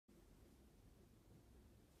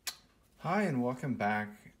Hi and welcome back.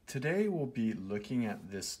 Today we'll be looking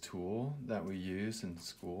at this tool that we use in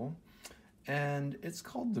school, and it's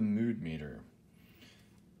called the mood meter.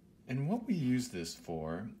 And what we use this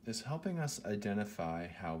for is helping us identify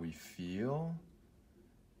how we feel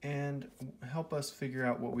and help us figure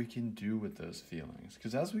out what we can do with those feelings.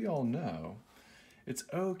 Because as we all know, it's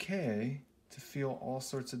okay to feel all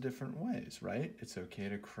sorts of different ways, right? It's okay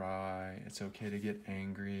to cry, it's okay to get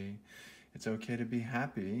angry, it's okay to be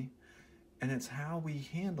happy. And it's how we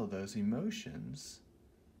handle those emotions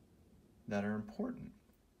that are important.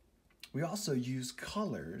 We also use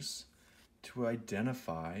colors to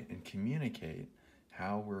identify and communicate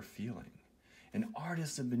how we're feeling. And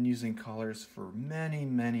artists have been using colors for many,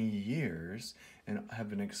 many years and have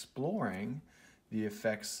been exploring the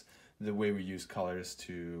effects, the way we use colors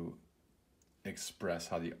to express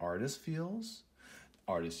how the artist feels.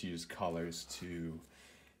 Artists use colors to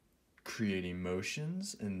create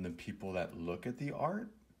emotions in the people that look at the art.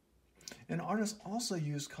 And artists also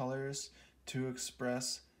use colors to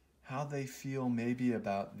express how they feel maybe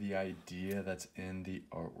about the idea that's in the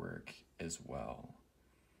artwork as well.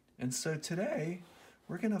 And so today,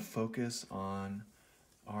 we're going to focus on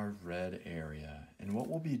our red area. And what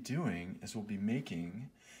we'll be doing is we'll be making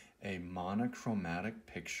a monochromatic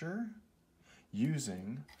picture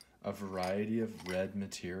using a variety of red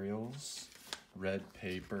materials, red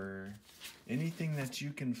paper, anything that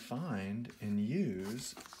you can find and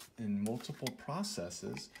use in multiple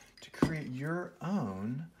processes to create your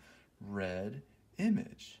own red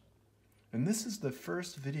image. And this is the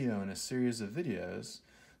first video in a series of videos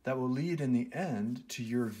that will lead in the end to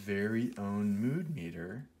your very own mood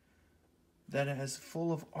meter that is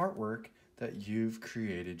full of artwork that you've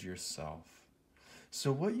created yourself.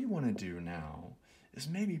 So what you want to do now is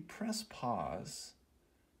maybe press pause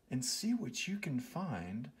and see what you can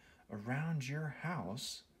find around your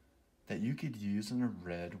house that you could use in a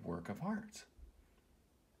red work of art.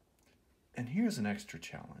 And here's an extra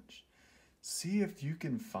challenge. See if you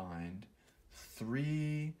can find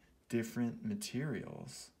 3 different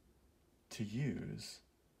materials to use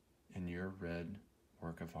in your red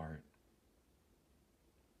work of art.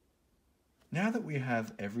 Now that we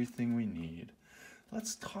have everything we need,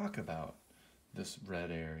 let's talk about this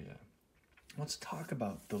red area. Let's talk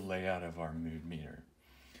about the layout of our mood meter.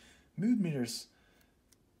 Mood meters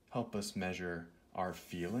help us measure our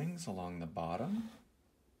feelings along the bottom.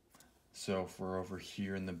 So if we're over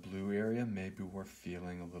here in the blue area, maybe we're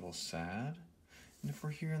feeling a little sad. And if we're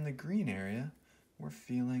here in the green area, we're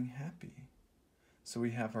feeling happy. So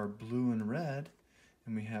we have our blue and red,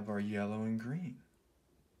 and we have our yellow and green.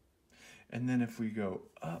 And then if we go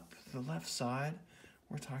up the left side,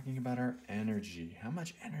 we're talking about our energy. How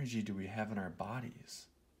much energy do we have in our bodies?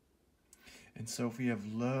 And so if we have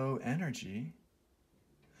low energy,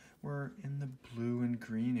 we're in the blue and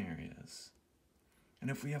green areas.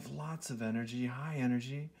 And if we have lots of energy, high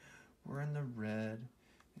energy, we're in the red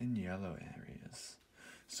and yellow areas.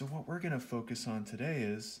 So what we're going to focus on today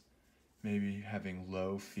is maybe having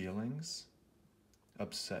low feelings,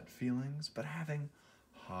 upset feelings, but having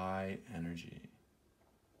high energy.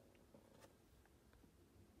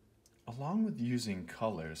 Along with using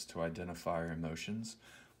colors to identify our emotions,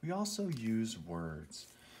 we also use words.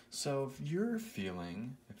 So if your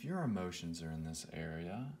emotions are in this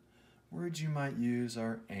area, words you might use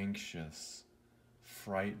are anxious,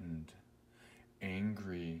 frightened,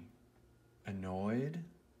 angry, annoyed,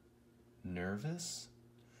 nervous,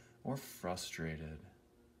 or frustrated.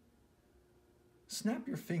 Snap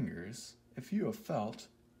your fingers if you have felt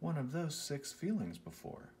one of those 6 feelings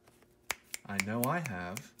before. I know I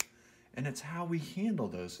have. And it's how we handle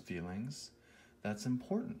those feelings that's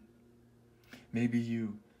important. Maybe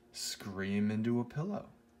you scream into a pillow.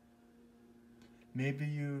 Maybe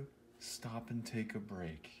you stop and take a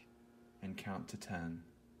break and count to 10.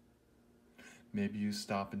 Maybe you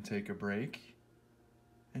stop and take a break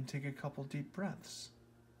and take a couple deep breaths.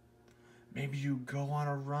 Maybe you go on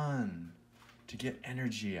a run to get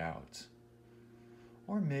energy out.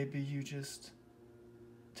 Or maybe you just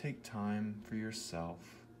take time for yourself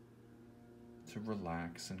to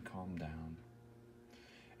relax and calm down.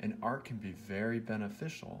 And art can be very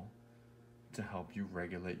beneficial to help you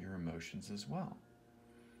regulate your emotions as well.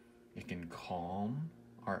 It can calm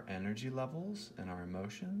our energy levels and our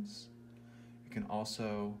emotions. It can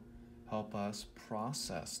also help us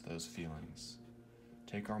process those feelings,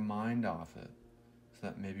 take our mind off it, so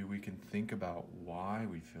that maybe we can think about why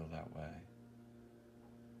we feel that way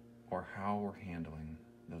or how we're handling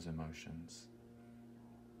those emotions.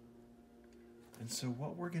 And so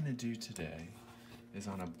what we're going to do today is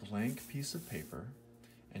on a blank piece of paper,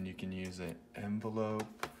 and you can use an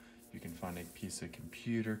envelope, You can find a piece of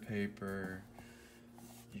computer paper.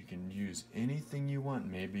 You can use anything you want.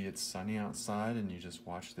 Maybe it's sunny outside and you just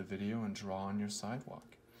watch the video and draw on your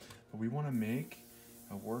sidewalk. But we want to make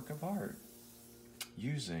a work of art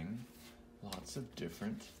using lots of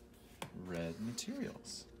different red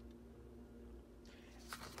materials.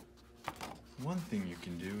 One thing you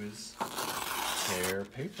can do is tear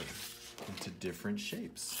paper into different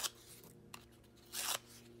shapes.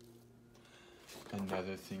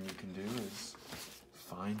 Another thing you can do is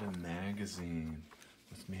find a magazine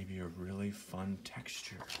with maybe a really fun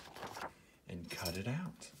texture and cut it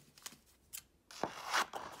out.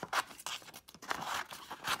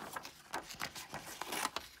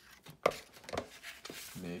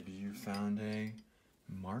 Maybe you found a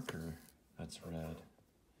marker that's red.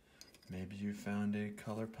 Maybe you found a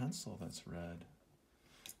color pencil that's red.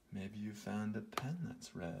 Maybe you found a pen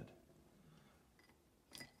that's red.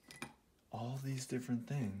 All these different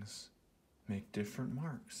things make different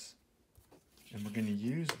marks. And we're going to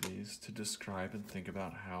use these to describe and think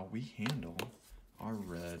about how we handle our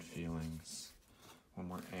red feelings when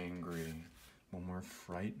we're angry, when we're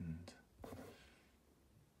frightened.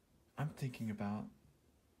 I'm thinking about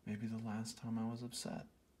maybe the last time I was upset.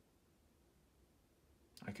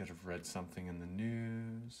 I could have read something in the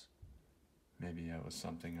news. Maybe it was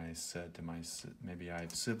something I said to maybe I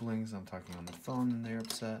have siblings, I'm talking on the phone and they're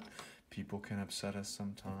upset. People can upset us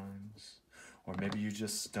sometimes. Or maybe you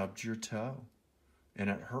just stubbed your toe and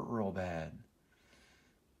it hurt real bad.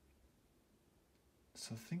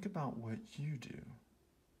 So think about what you do.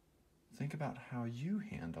 Think about how you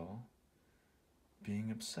handle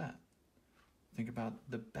being upset. Think about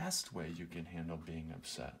the best way you can handle being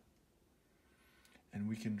upset. And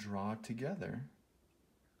we can draw together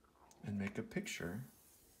and make a picture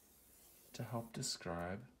to help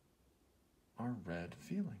describe our red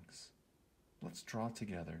feelings. Let's draw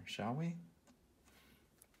together, shall we?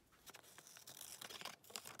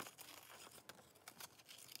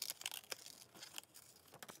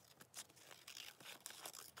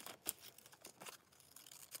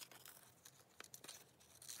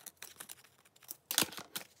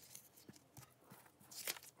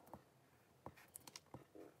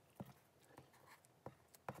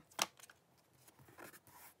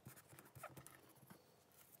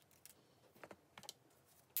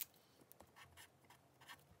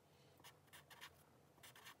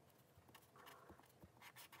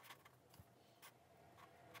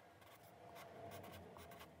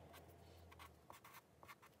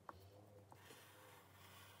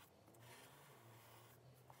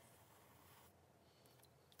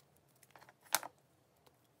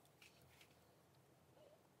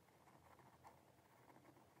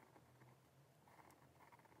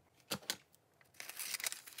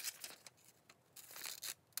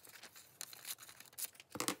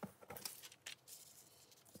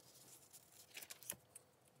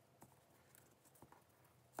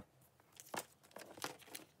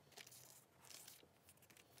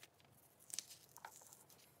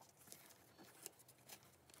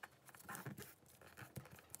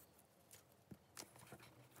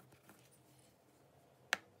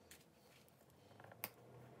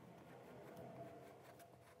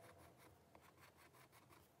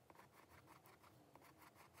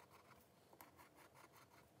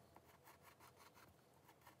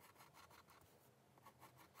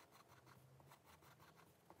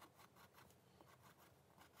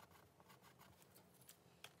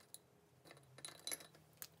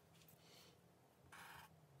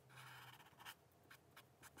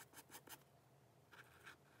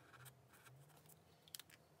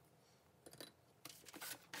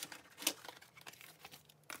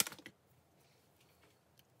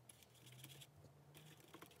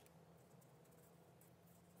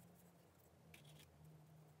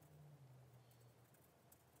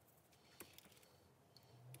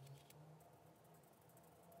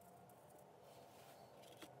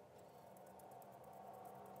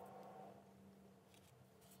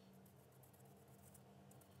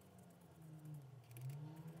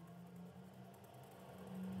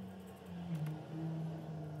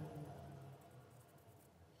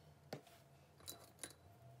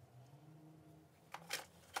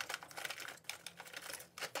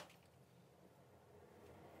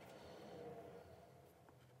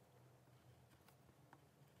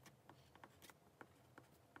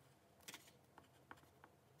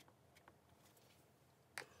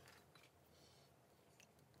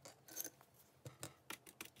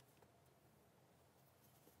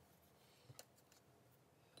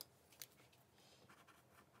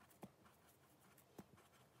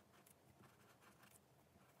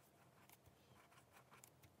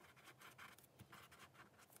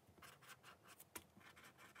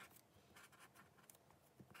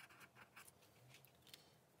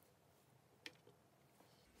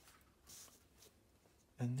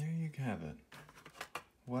 you have it.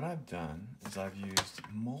 What I've done is I've used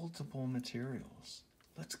multiple materials.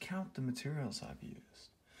 Let's count the materials I've used.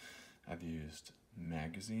 I've used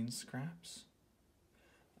magazine scraps.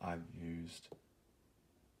 I've used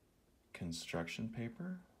construction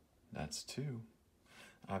paper. That's 2.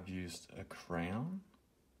 I've used a crayon.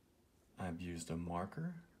 I've used a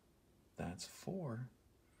marker. That's 4.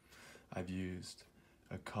 I've used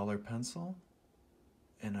a color pencil.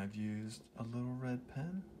 And I've used a little red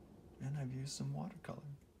pen. And I've used some watercolor.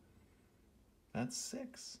 That's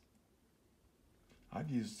 6. I've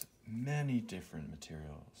used many different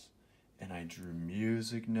materials. And I drew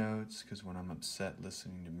music notes because when I'm upset,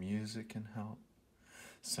 listening to music can help.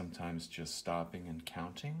 Sometimes just stopping and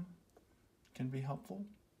counting can be helpful.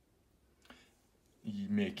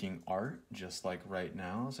 Making art, just like right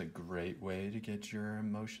now, is a great way to get your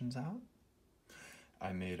emotions out.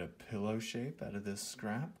 I made a pillow shape out of this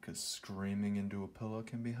scrap because screaming into a pillow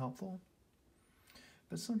can be helpful.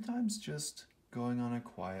 But sometimes just going on a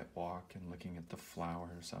quiet walk and looking at the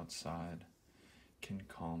flowers outside can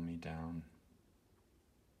calm me down.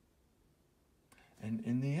 And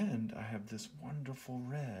in the end, I have this wonderful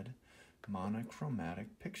red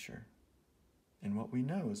monochromatic picture. And what we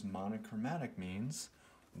know is monochromatic means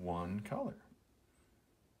one color.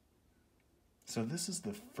 So this is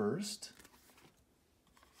the first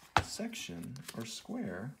section or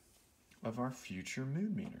square of our future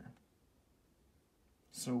mood meter.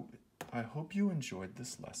 So I hope you enjoyed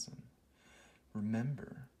this lesson.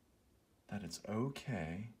 Remember that it's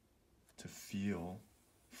okay to feel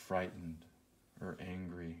frightened or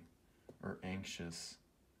angry or anxious.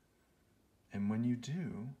 And when you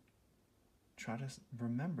do, try to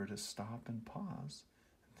remember to stop and pause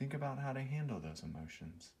and think about how to handle those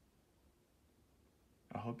emotions.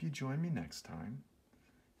 I hope you join me next time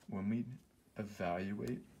when we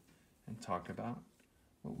evaluate and talk about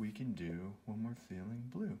what we can do when we're feeling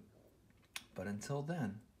blue. But until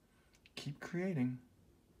then, keep creating.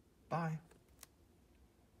 Bye.